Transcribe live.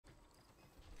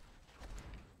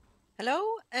Hello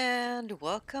and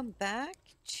welcome back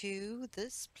to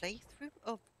this playthrough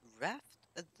of Raft,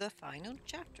 the final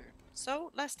chapter.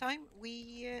 So last time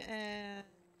we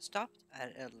stopped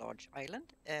at a large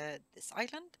island. This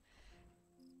island,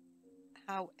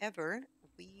 however,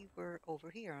 we were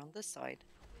over here on this side.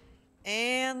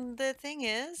 And the thing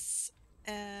is,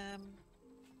 um,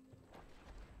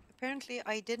 apparently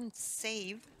I didn't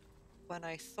save when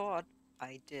I thought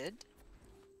I did.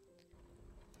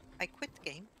 I quit the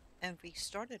game and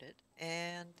restarted it,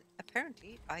 and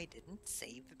apparently I didn't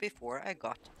save before I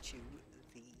got to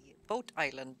the boat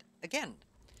island again.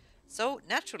 So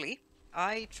naturally,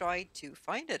 I tried to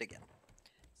find it again.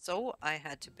 So I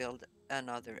had to build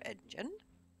another engine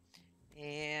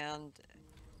and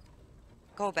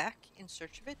go back in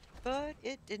search of it, but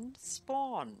it didn't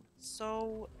spawn.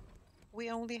 So we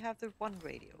only have the one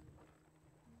radio,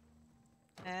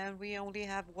 and we only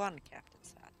have one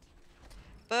captain's hat.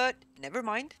 But never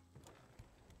mind.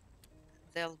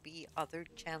 There'll be other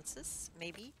chances,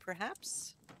 maybe,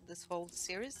 perhaps. This whole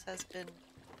series has been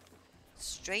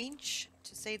strange,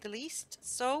 to say the least.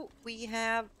 So we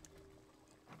have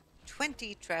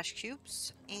 20 trash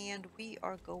cubes, and we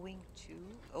are going to...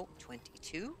 Oh,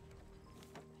 22.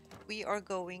 We are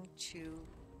going to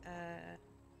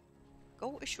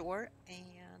go ashore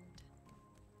and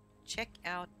check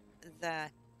out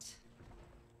that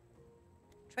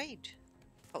trading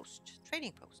post.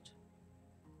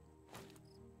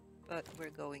 But we're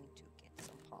going to get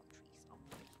some palm trees on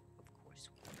the way. Of course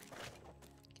we are.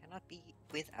 Cannot be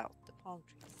without the palm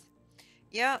trees.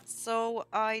 Yeah, so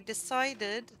I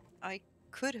decided I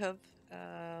could have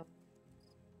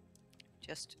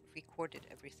just recorded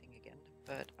everything again,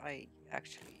 but I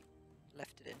actually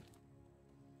left it in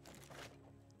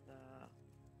the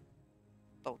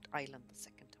boat island the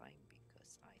second time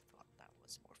because I thought that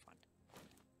was more fun.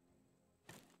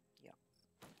 Yeah.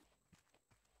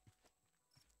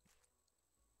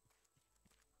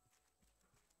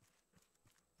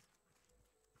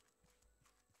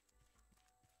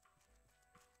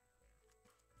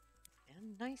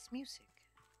 And nice music.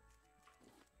 So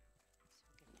we'll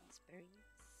get these berries.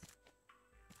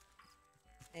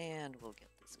 And we'll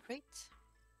get this crate.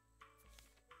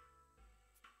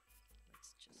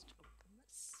 Let's just open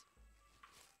this.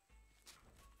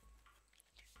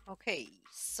 Okay,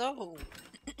 so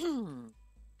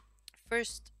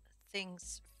first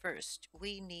things first,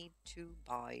 we need to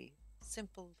buy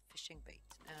simple fishing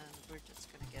bait, and we're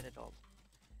just gonna get it all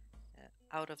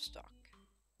out of stock.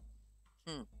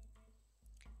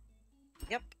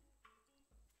 Yep.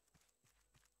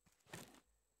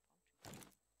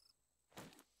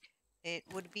 It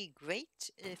would be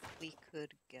great if we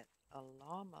could get a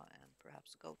llama and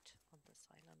perhaps goat on this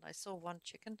island. I saw one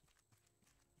chicken.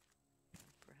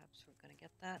 Perhaps we're gonna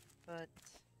get that, but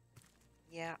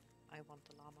yeah, I want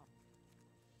the llama.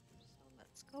 So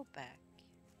let's go back,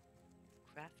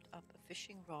 craft up a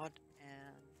fishing rod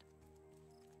and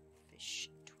fish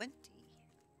 20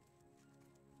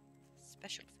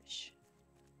 special fish.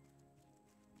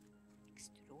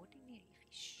 Extraordinary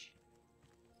fish.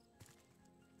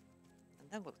 And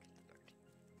then we'll kill the bird.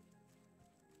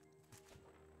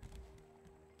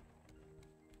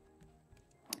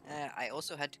 I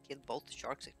also had to kill both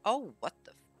sharks. Oh, what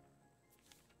the...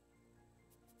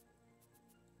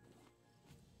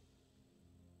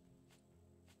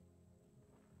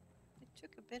 It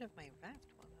took a bit of my raft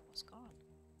while I was gone.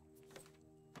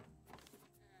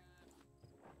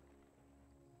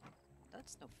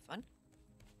 That's no fun.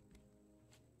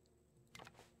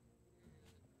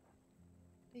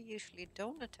 They usually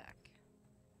don't attack.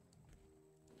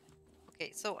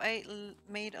 Okay, so I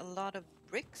made a lot of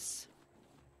bricks.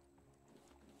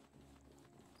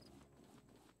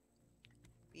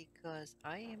 Because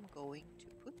I am going to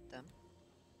put them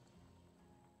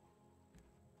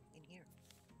in here.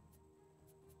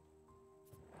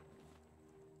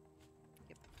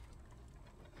 Yep.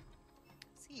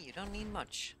 See, you don't need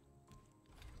much.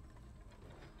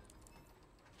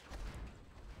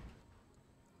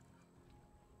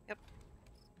 Yep.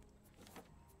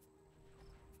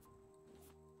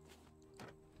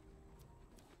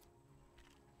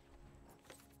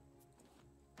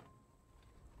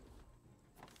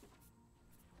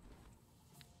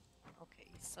 Okay,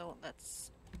 so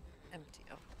let's empty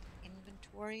out the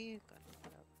inventory. Got a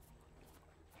lot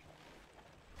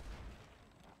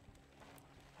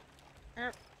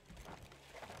of...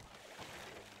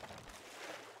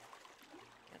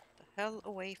 Get the hell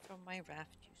away from my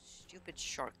raft, you stupid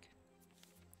shark.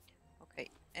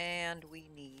 Okay, and we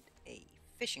need a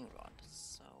fishing rod.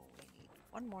 So we need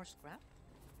one more scrap.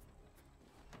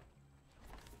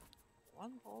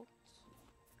 One bolt.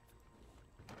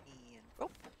 And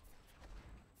rope.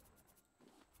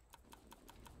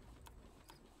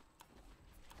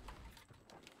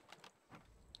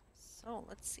 So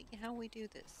let's see how we do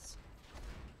this.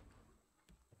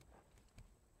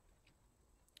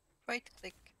 Right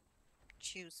click,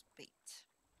 choose bait.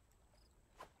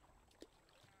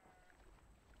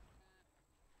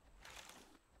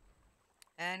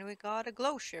 And we got a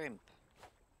glow shrimp.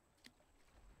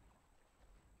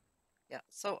 Yeah,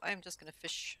 so I'm just gonna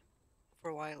fish for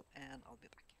a while and I'll be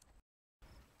back.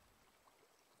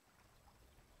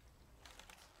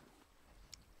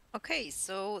 Okay,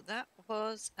 so that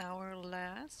was our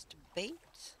last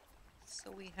bait.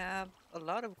 So we have a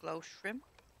lot of glow shrimp,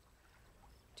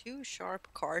 2 sharp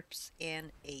carps,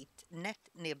 and 8 net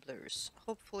nibblers.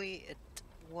 Hopefully it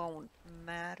won't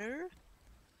matter.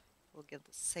 We'll get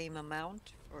the same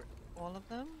amount for all of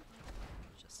them.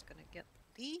 Just gonna get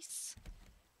these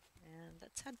and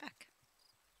let's head back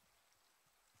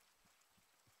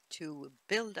to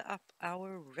build up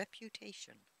our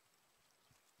reputation.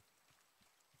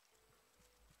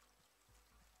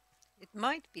 It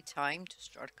might be time to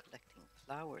start collecting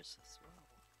flowers as well.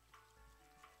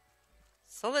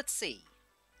 So let's see.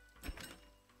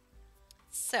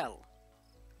 Sell.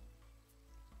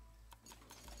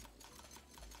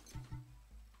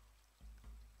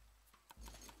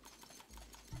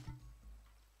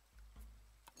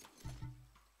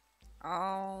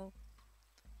 Oh,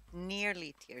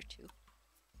 nearly tier 2.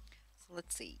 So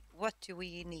let's see. What do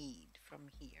we need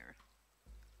from here?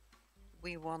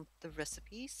 We want the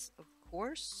recipes, of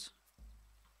course.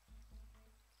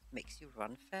 Makes you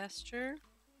run faster.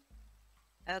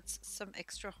 Adds some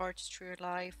extra hearts to your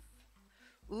life.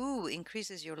 Ooh,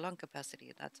 increases your lung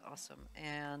capacity. That's awesome.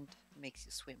 And makes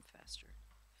you swim faster.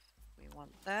 We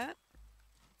want that.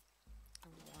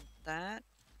 We want that.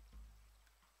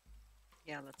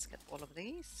 Yeah, let's get all of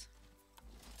these.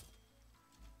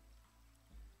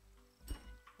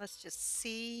 Let's just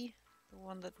see the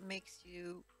one that makes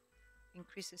you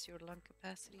increases your lung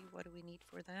capacity. What do we need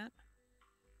for that?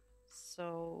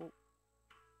 So,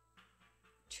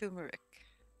 turmeric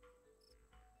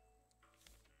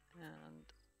and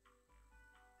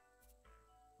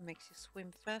makes you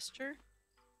swim faster.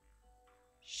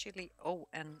 Chili, oh,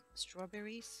 and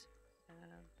strawberries.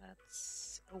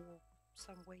 That's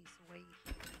some ways away.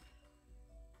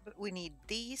 But we need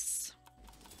these.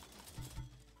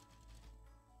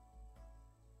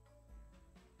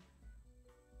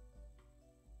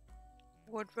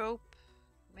 Wardrobe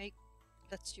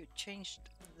lets you change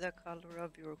the color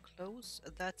of your clothes.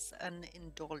 That's an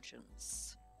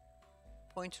indulgence.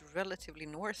 Point relatively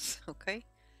north, okay?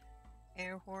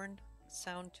 Air horn,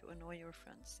 sound to annoy your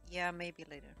friends. Yeah, maybe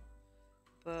later.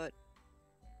 But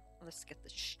let's get the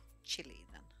chili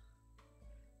then.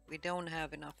 We don't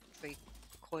have enough trade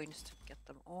coins to get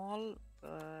them all,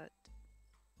 but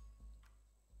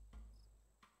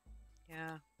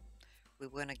yeah, we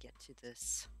want to get to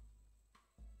this.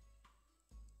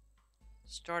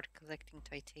 Start collecting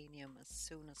titanium as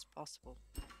soon as possible.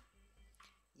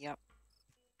 Yep.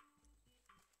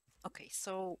 Okay,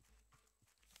 so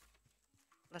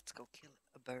let's go kill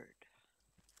a bird.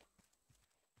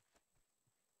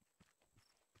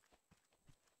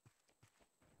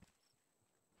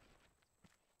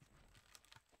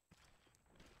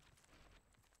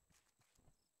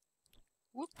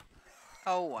 Whoop.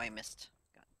 Oh, I missed.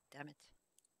 God damn it.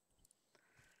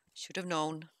 Should have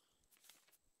known.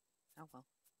 Oh well.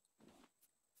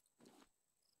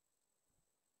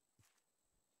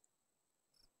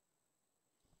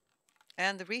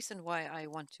 And the reason why I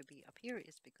want to be up here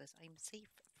is because I'm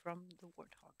safe from the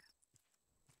warthog.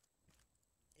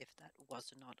 If that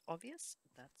was not obvious,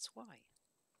 that's why.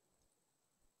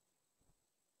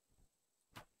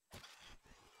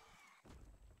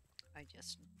 I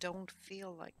just don't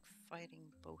feel like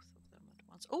fighting both of them at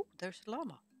once. Oh, there's a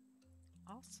llama.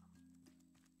 Awesome.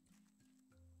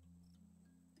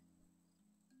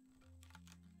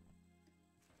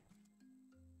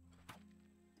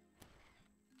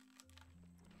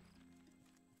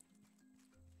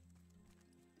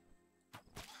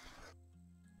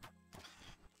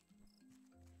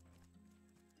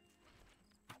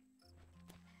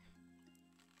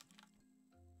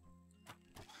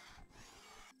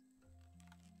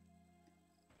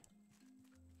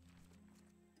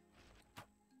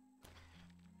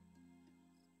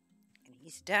 And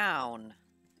he's down.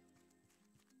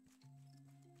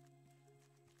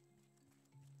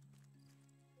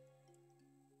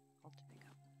 Hold to pick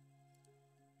up.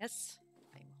 Yes,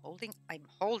 I'm holding. I'm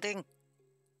holding.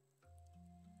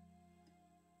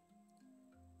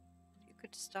 You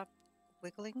could stop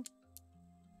wiggling.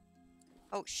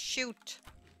 Oh, shoot.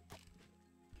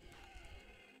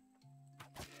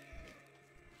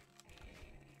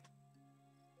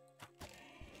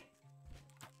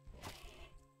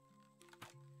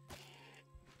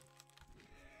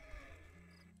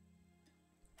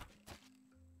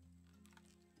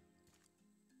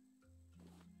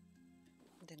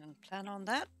 fan on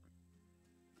that.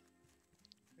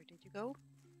 Where did you go?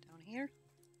 Down here?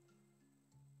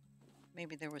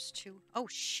 Maybe there was two. Oh,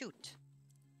 shoot.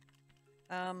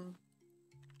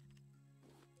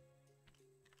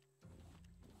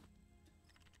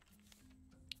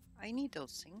 I need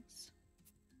those things.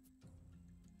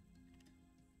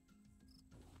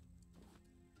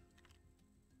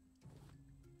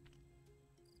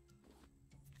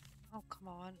 Oh, come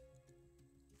on.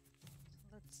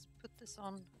 Let's put this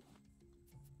on.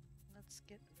 Let's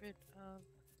get rid of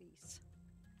these.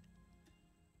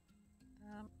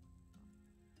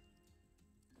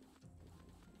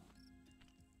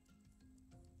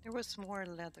 There was more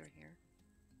leather here.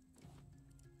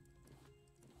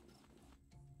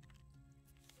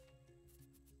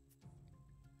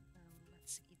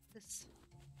 Let's eat this.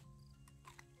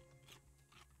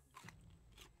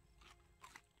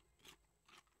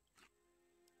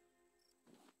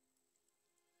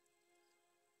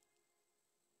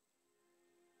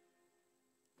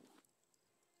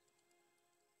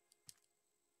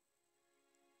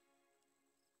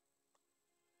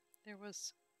 There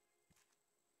was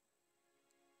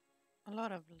a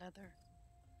lot of leather,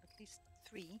 at least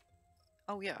 3.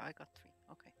 Oh yeah, I got 3.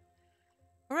 Okay.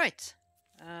 All right.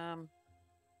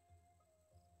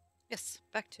 Yes,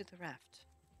 back to the raft.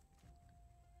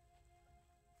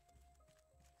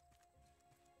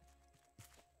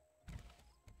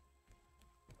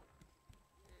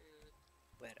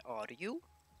 Where are you?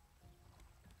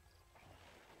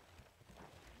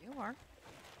 You are.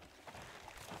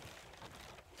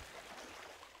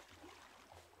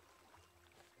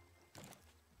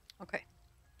 Okay.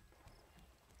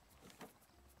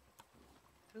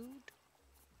 Food.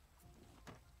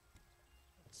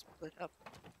 Let's put up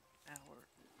our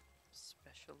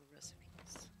special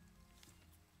recipes.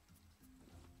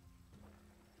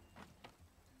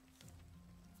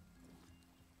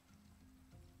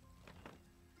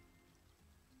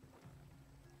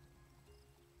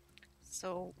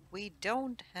 So we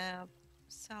don't have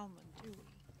salmon, do we?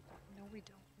 No, we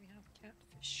don't. We have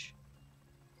catfish.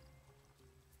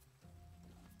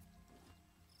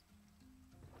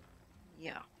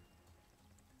 Yeah.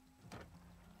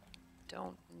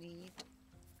 Don't need...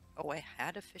 Oh, I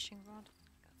had a fishing rod?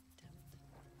 God damn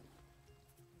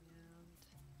it.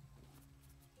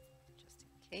 And just in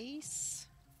case...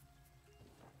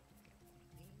 Get one of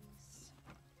these.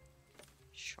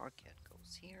 Shark head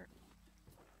goes here.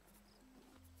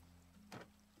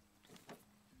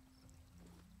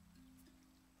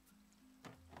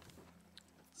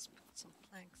 Let's put some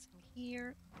planks in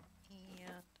here.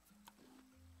 And...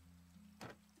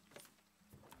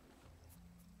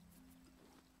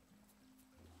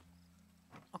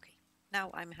 Okay,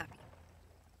 now I'm happy.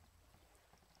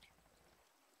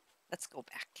 Let's go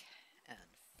back and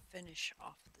finish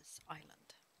off this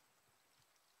island.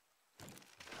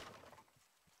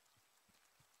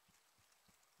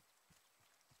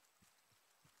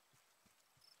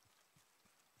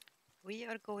 We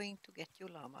are going to get you,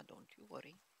 llama, don't you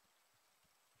worry.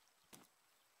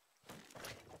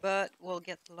 But we'll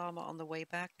get the llama on the way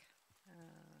back.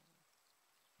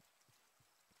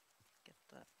 Get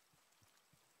the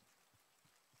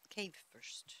cave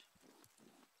first.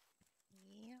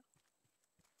 Yeah.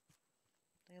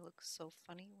 They look so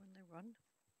funny when they run.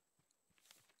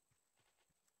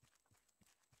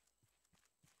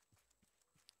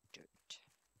 Dirt.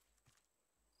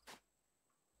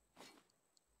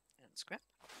 And scrap.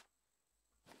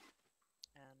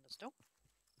 And the stone.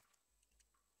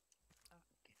 Okay.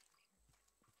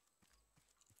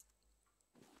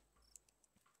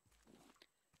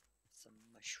 Some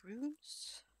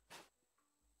mushrooms.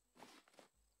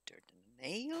 Dirt and a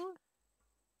nail.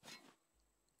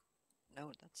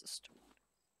 No, that's a stone.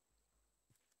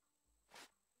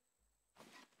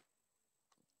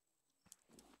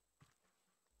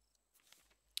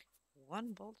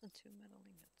 One bolt and 2 metal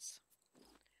ingots.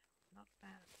 Not bad.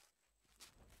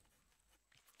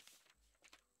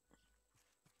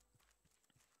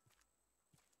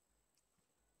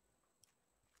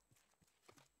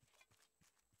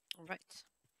 All right.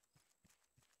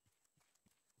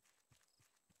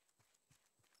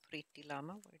 Pretty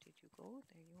llama, where did you go?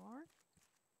 There you are.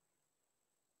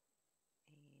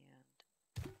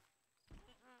 And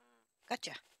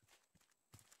gotcha.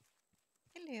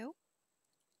 Hello.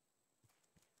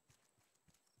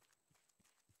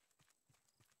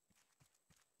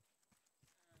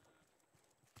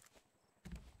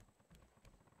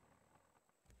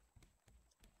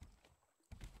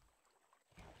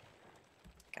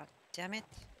 God damn it.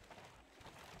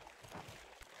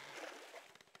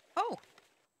 Oh.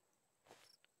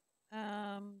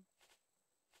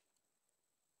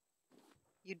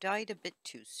 You died a bit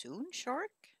too soon, shark.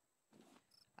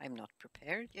 I'm not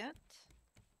prepared yet.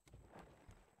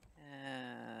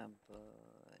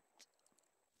 But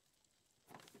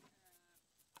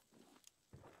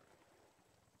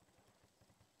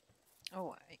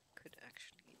oh, I could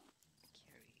actually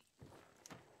carry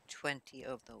 20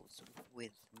 of those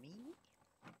with me.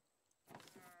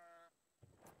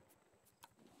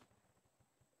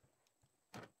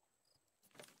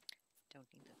 Don't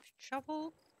need a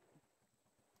shovel.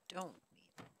 Don't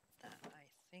need that. I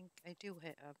think I do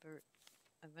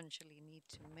eventually need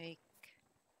to make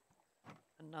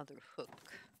another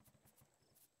hook.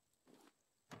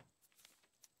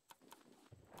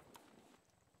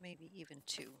 Maybe even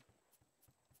two.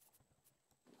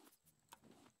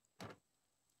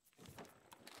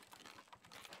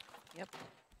 Yep.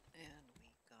 And we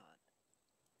got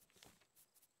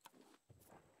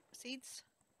seeds.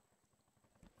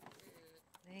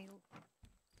 Nail.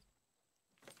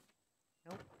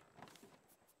 Nope.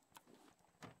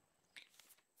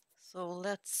 So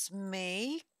let's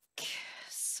make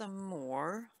some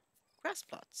more grass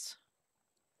plots.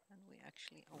 And we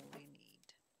actually only need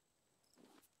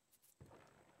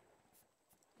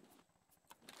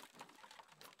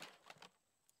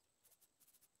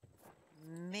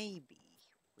maybe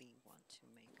we want to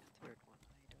make a third one.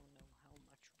 I don't know how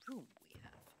much room we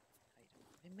have. I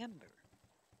don't remember.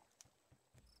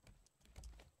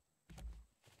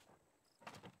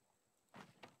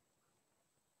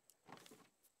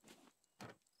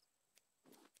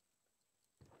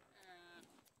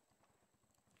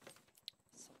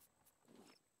 So we're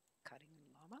cutting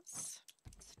llamas.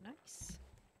 It's nice.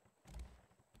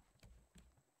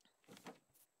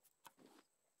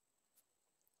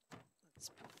 Let's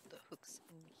put the hooks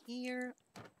in here.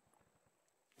 I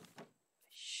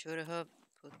should have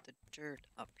put the dirt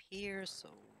up here, so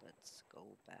let's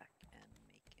go back and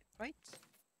make it right.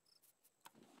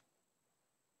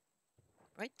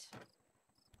 Right.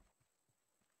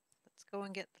 Let's go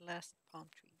and get the last palm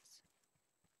trees.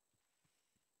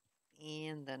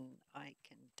 And then I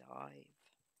can dive.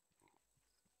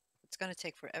 It's going to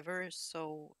take forever,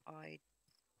 so I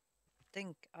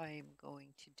think I'm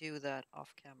going to do that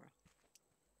off camera.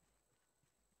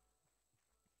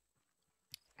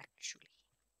 Actually.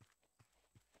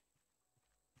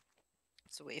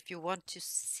 So if you want to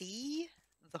see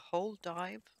the whole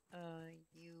dive,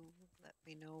 you let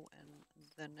me know, and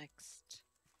the next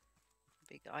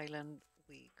big island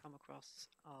we come across,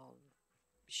 I'll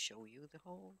show you the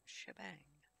whole shebang.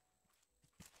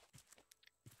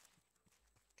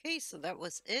 Okay, so that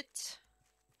was it.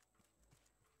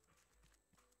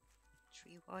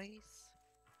 Tree-wise.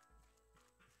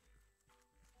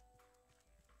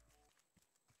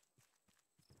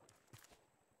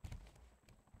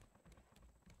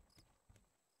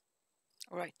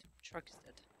 Alright, shark is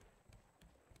dead.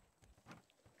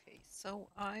 Okay, so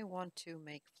I want to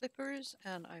make flippers,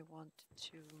 and I want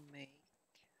to make,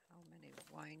 how many?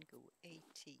 Wine go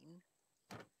 18.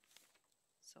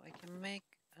 So I can make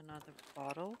another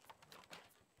bottle,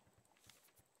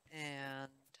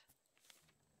 and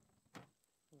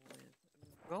with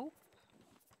rope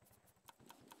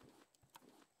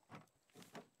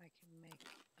I can make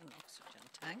an oxygen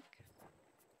tank.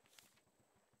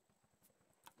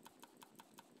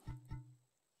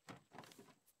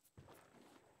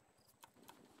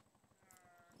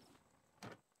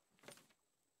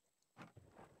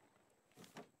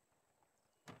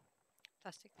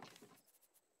 Plastic.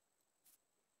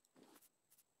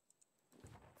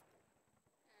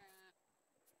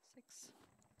 6.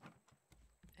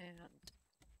 And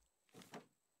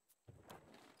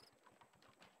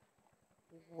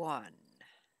 1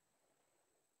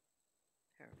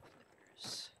 pair of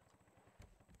flippers.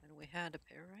 And we had a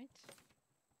pair, right?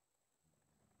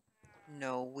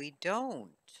 No, we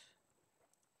don't.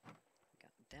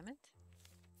 God damn it.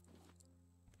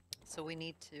 So we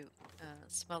need to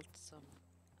smelt some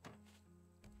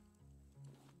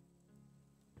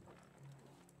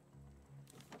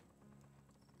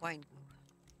wine glue.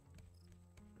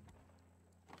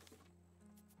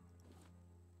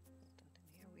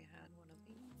 Here we had one of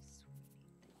these. We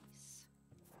need these.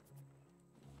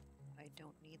 I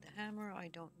don't need the hammer. I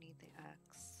don't need the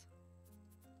axe.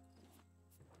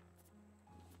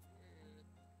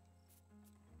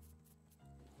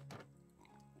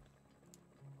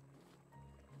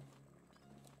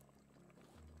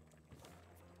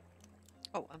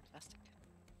 Oh, and plastic.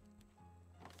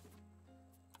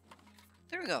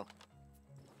 There we go.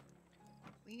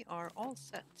 We are all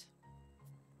set.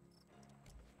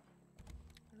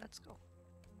 Let's go.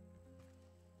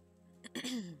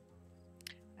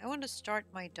 I want to start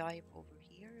my dive over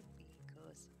here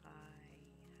because I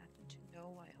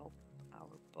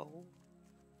Oh,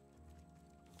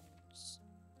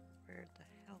 where the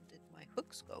hell did my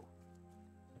hooks go?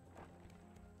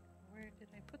 Where did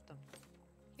I put them?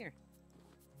 Here.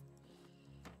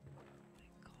 Oh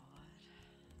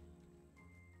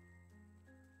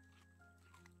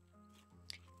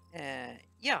my god.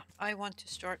 Yeah, I want to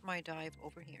start my dive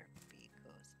over here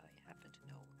because I happen to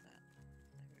know that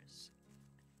there's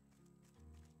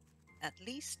at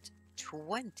least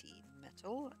 20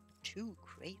 metal, 2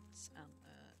 crates, and a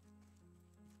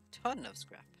ton of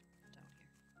scrap down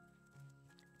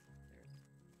here.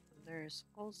 There's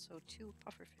also 2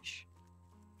 pufferfish.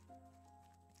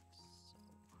 So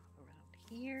around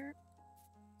here,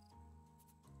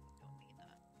 don't mean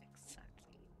that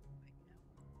exactly right now.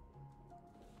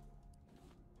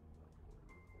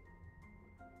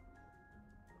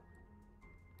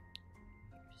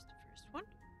 Here's the first one.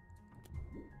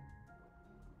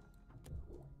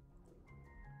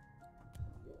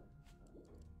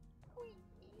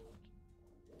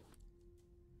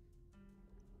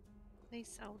 They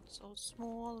sound so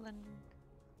small and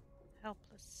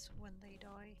helpless when they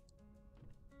die.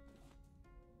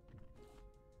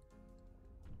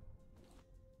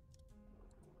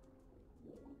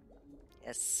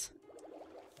 Yes.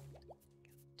 God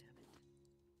damn it.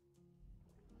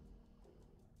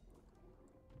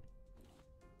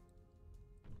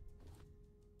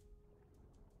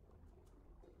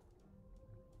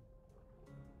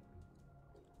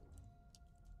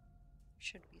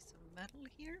 Should be some metal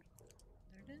here.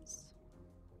 There it is.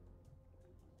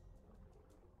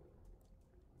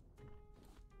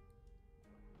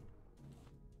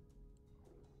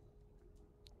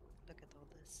 Look at all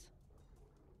this.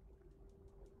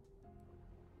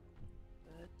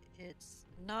 But it's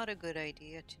not a good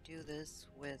idea to do this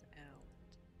without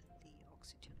the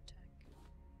oxygen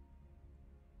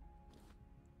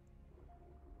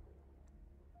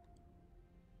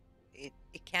tank.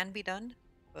 It can be done,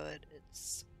 but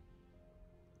it's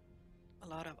a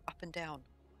lot of up and down.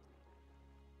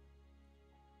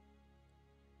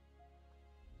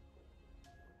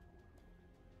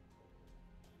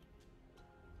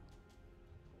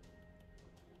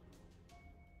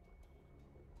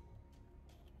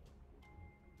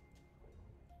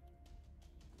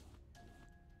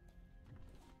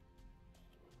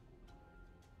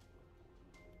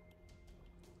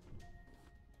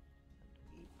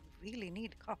 We really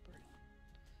need copper.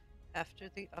 After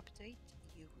the update,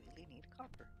 you really need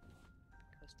copper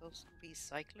because those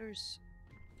recyclers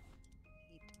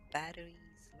eat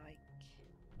batteries like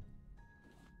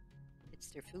it's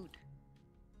their food.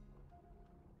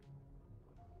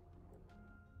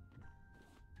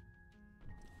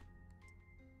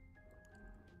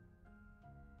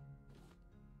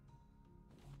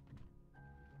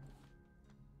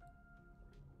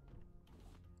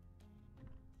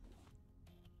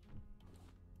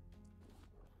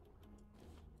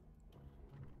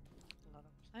 A lot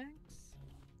of planks.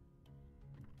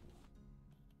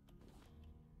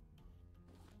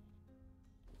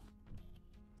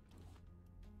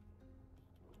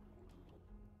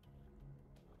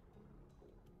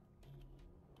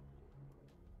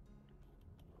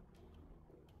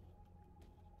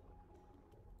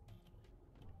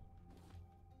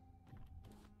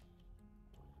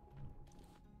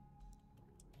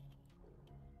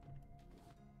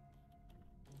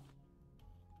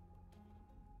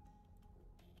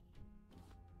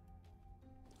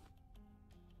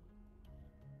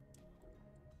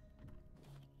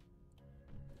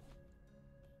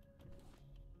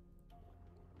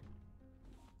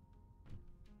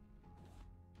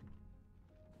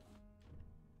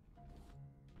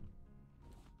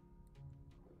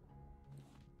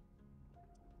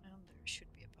 And there should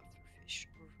be a pufferfish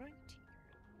right here.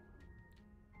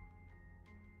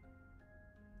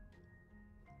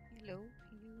 Hello,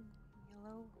 you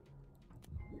yellow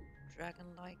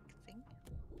dragon-like thing.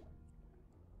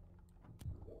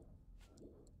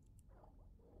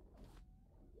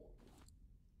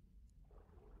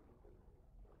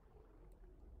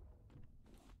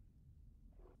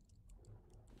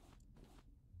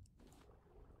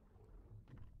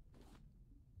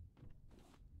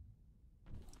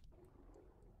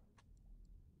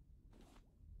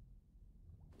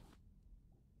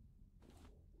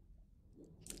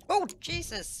 Oh,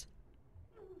 Jesus!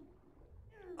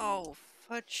 Oh,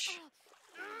 fudge.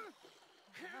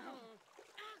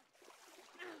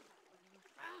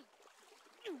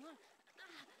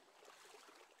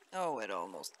 Oh, it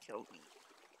almost killed me.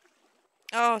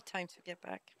 Oh, time to get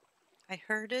back. I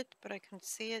heard it, but I couldn't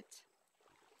see it.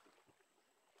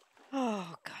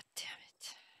 Oh, god damn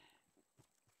it.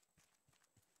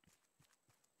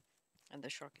 And the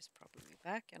shark is probably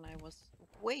back, and I was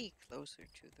way closer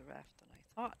to the raft than I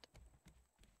thought.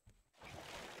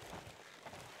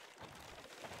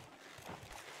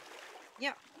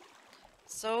 Yeah.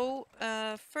 So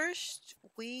first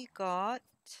we got,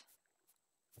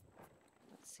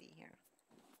 let's see here.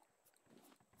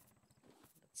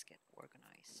 Let's get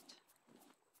organized.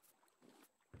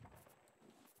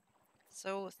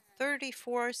 So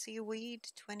 34 seaweed,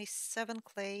 27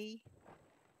 clay,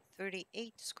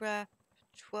 38 scrap,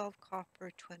 12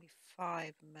 copper,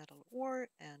 25 metal ore,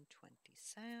 and 20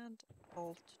 sand,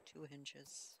 bolt, 2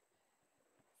 hinges,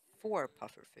 4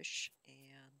 pufferfish,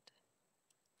 and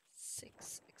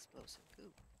 6 explosive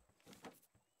goo.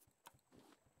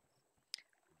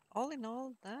 All in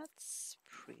all, that's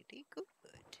pretty good.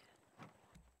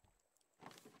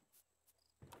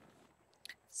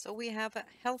 So we have a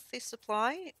healthy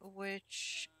supply,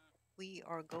 which we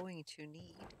are going to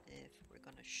need if we're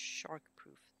going to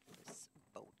shark-proof this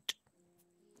boat.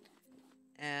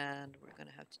 And we're going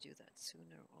to have to do that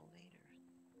sooner or later.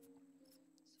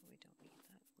 So we don't need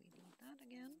that. We need that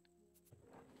again.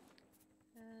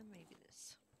 And maybe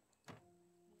this.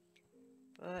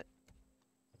 But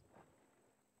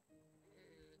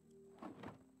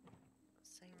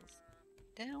sails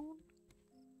down.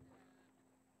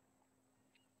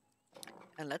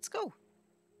 And let's go.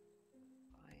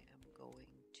 I am going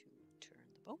to turn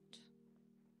the boat.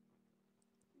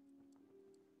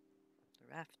 The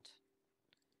raft.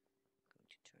 I'm going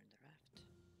to turn the raft.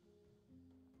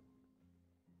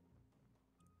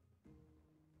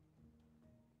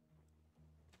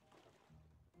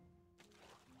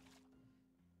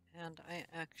 And I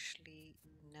actually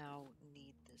now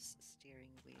need this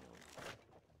steering wheel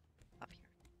up here.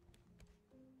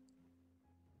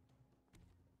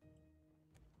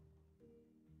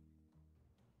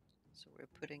 So we're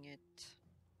putting it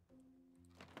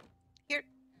here.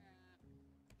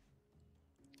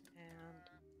 And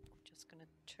we're just gonna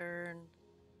turn.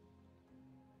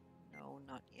 No,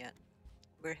 not yet.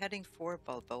 We're heading for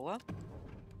Balboa.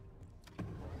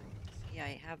 See,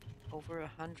 I have over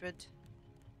 100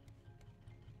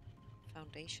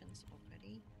 foundations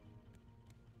already.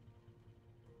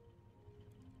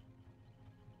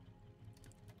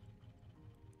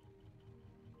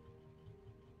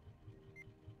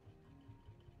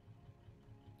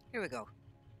 Here we go.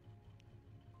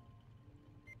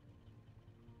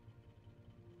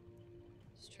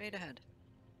 Straight ahead.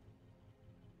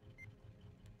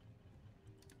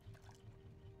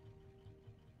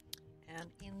 And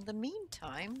in the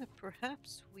meantime,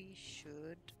 perhaps we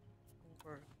should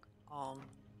work on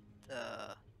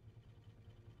the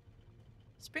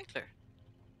sprinkler.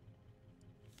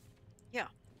 Yeah.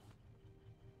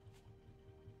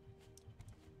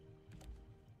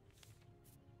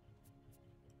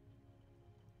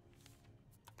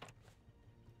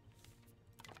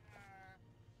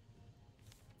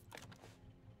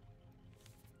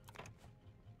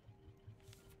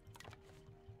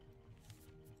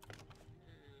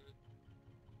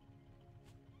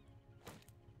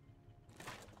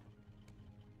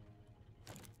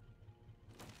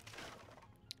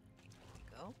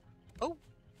 Go. Oh.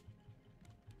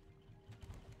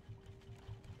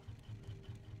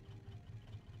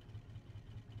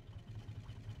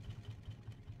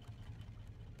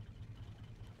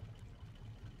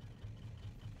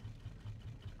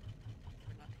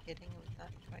 We're not hitting with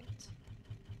that, right?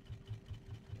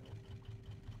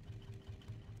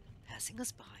 Passing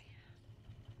us by.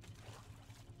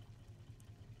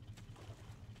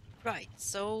 Right,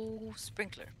 so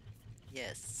sprinkler.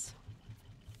 Yes.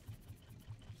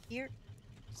 Here.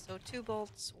 So 2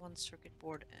 bolts, 1 circuit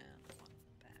board, and 1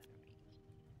 battery.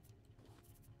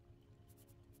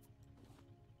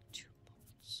 2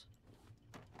 bolts.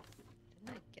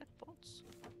 Didn't I get bolts?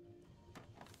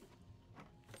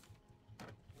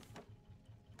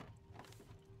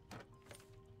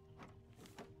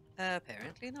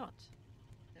 Apparently not.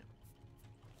 No.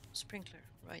 Sprinkler,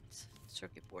 right.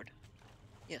 Circuit board.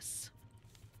 Yes.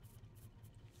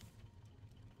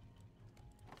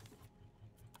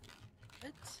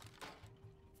 It.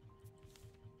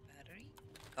 Battery.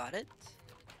 Got it.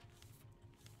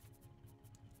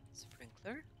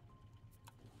 Sprinkler.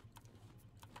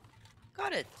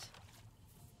 Got it.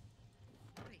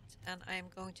 Right, and I'm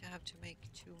going to have to make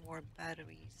 2 more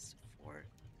batteries for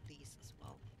these as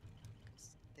well,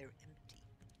 because they're empty.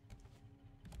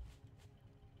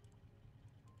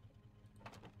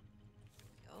 Here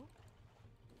we go.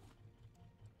 And here we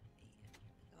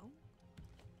go.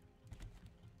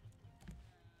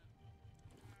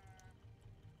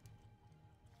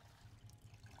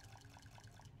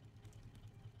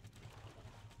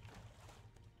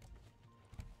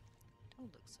 Don't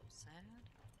looks so sad.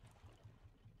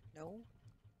 No.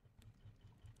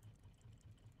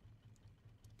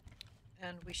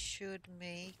 And we should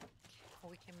make,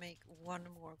 we can make one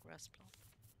more grass plot.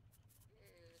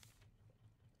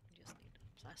 We just need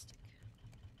plastic.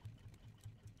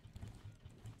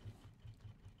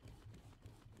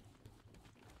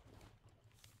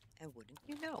 And wouldn't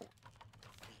you know,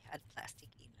 we had plastic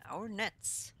in our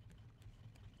nets.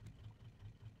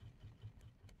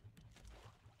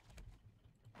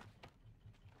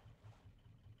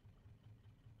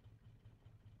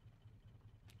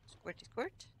 Squirty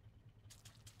squirt.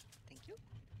 Thank you.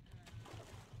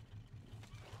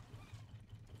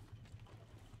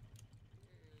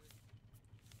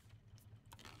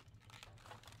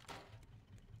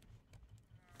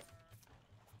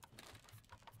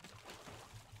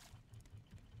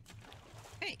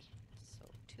 Okay, so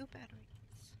 2 batteries.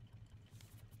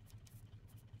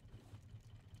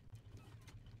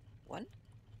 1.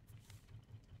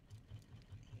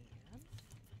 And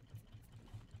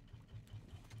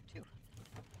 2.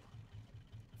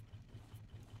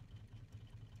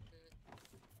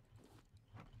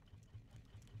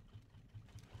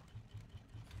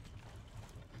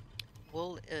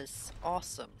 Wool is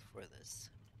awesome for this.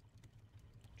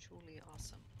 Truly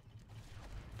awesome.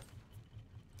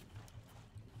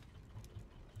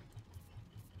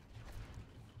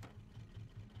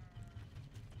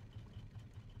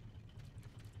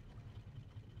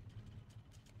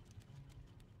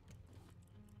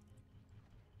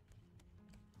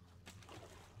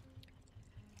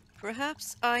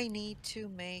 Perhaps I need to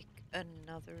make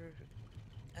another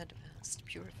advanced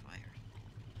purifier. I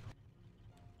think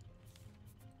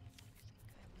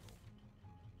I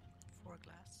will. 4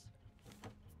 glass.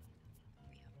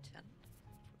 We have 10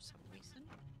 for some reason.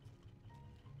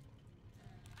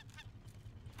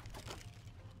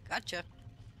 Gotcha.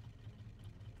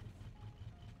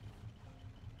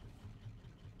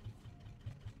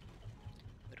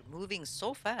 We're moving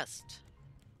so fast.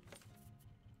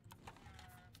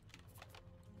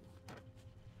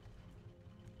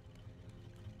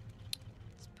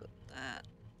 Let's put that.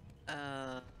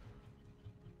 I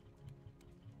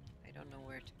don't know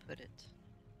where to put it.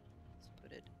 Let's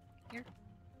put it here.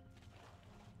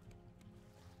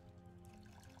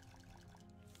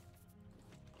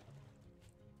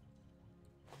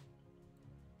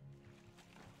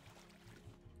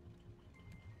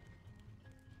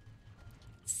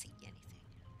 Can't see anything.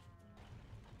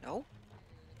 No?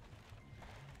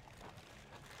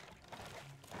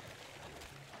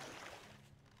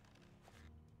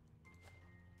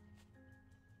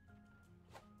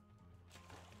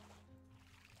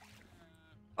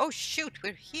 Oh shoot,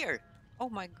 we're here. Oh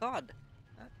my god.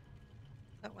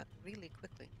 That went really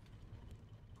quickly.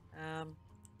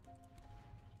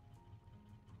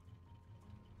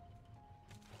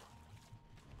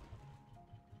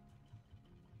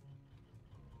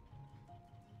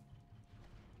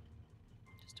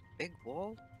 Just a big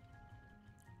wall.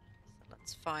 So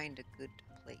let's find a good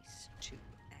place to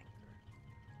anchor.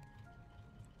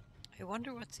 I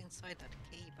wonder what's inside that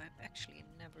cave. I've actually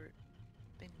never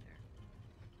been there.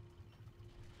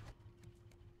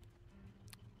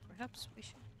 Perhaps we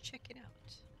should check it out.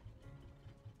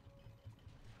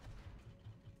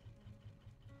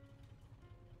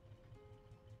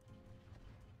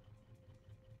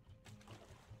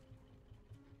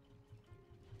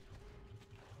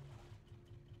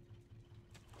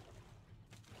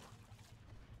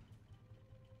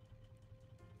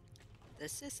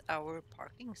 This is our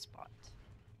parking spot.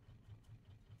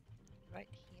 Right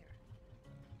here.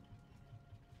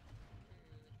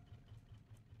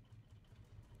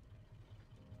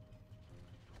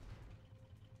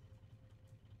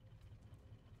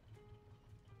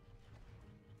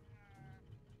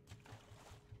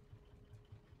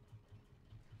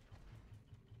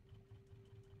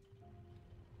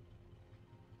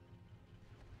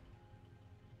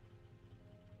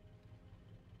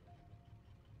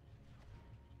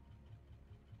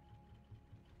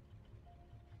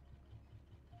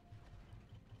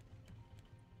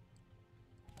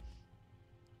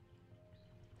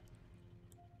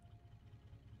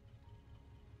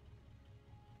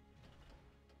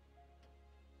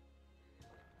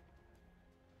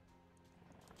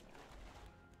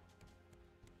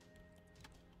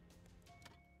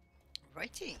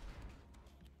 Righty.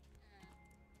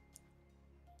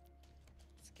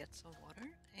 Let's get some water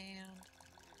and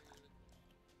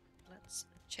let's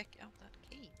check out that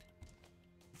cave.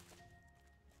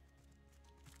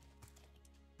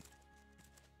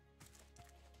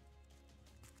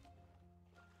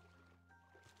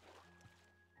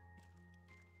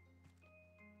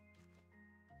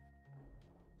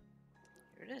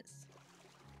 is.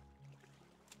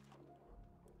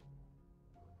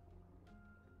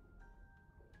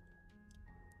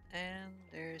 And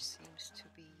there seems to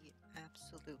be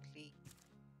absolutely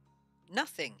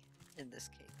nothing in this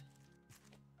cave.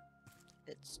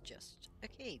 It's just a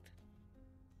cave.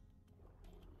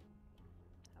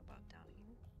 How about down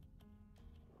here?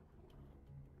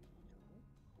 No.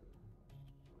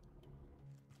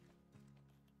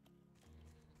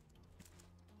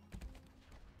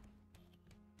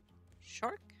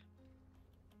 Shark?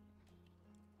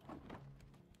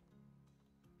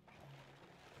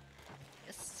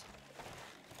 Yes.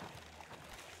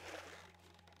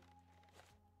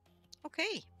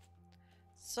 Okay.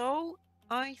 So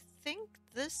I think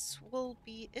this will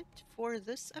be it for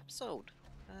this episode.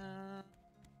 Uh,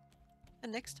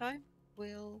 and next time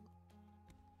we'll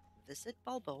visit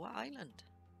Balboa Island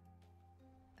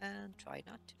and try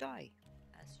not to die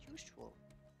as usual.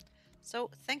 So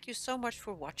thank you so much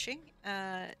for watching.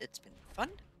 It's been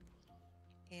fun.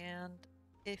 And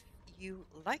if you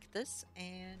like this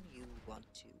and you want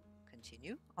to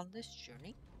continue on this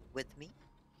journey with me,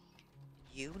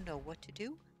 you know what to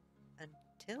do.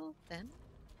 Until then,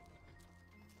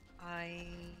 I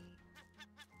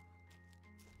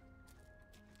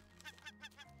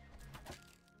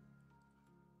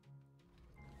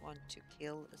want to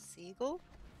kill a seagull.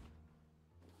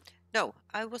 No,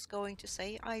 I was going to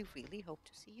say I really hope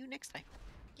to see you next time.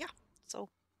 Yeah, so